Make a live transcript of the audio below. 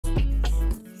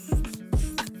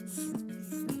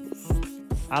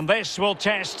And this will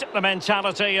test the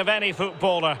mentality of any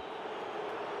footballer.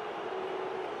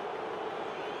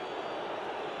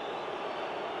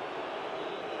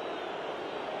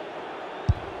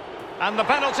 And the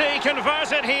penalty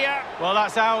converted here. Well,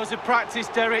 that's hours of practice,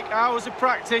 Derek, hours of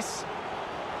practice.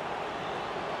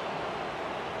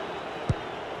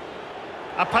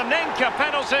 A Panenka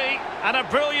penalty and a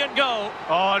brilliant goal.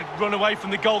 Oh, I'd run away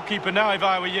from the goalkeeper now if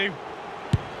I were you.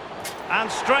 And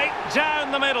straight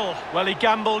down the middle. Well, he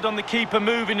gambled on the keeper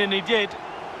moving, and he did.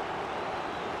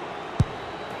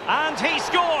 And he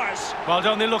scores. Well,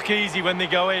 don't they look easy when they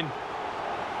go in?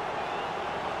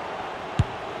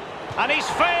 And he's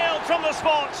failed from the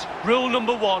spot. Rule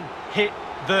number one, hit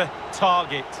the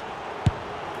target.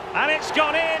 And it's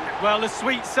gone in. Well, the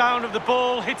sweet sound of the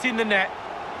ball hitting the net.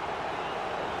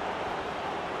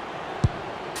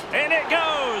 In it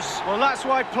goes. Well, that's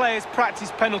why players practice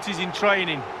penalties in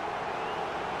training.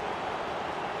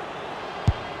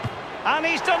 And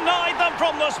he's denied them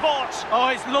from the spot. Oh,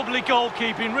 it's lovely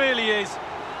goalkeeping, really is.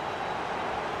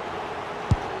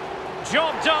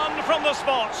 Job done from the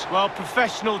spot. Well,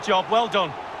 professional job, well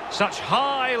done. Such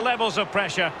high levels of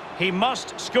pressure. He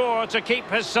must score to keep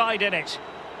his side in it.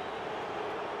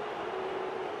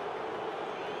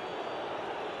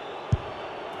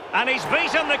 And he's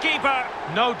beaten the keeper.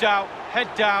 No doubt, head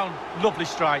down, lovely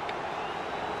strike.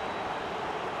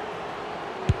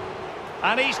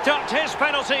 And he's tucked his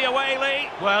penalty away, Lee.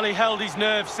 Well, he held his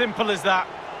nerve, simple as that.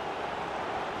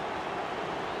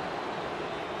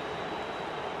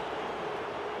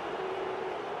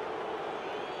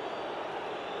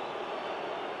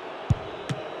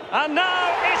 And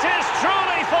now it is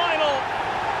truly final.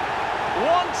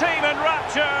 One team in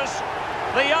raptures,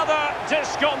 the other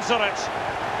disconsolate.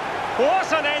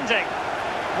 What an ending.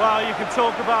 Well, you can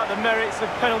talk about the merits of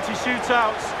penalty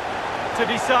shootouts to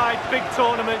decide big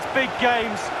tournaments, big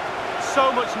games.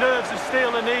 So much nerves of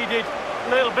steel are needed. A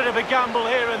little bit of a gamble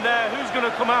here and there. Who's going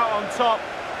to come out on top?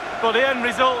 But the end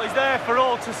result is there for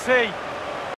all to see.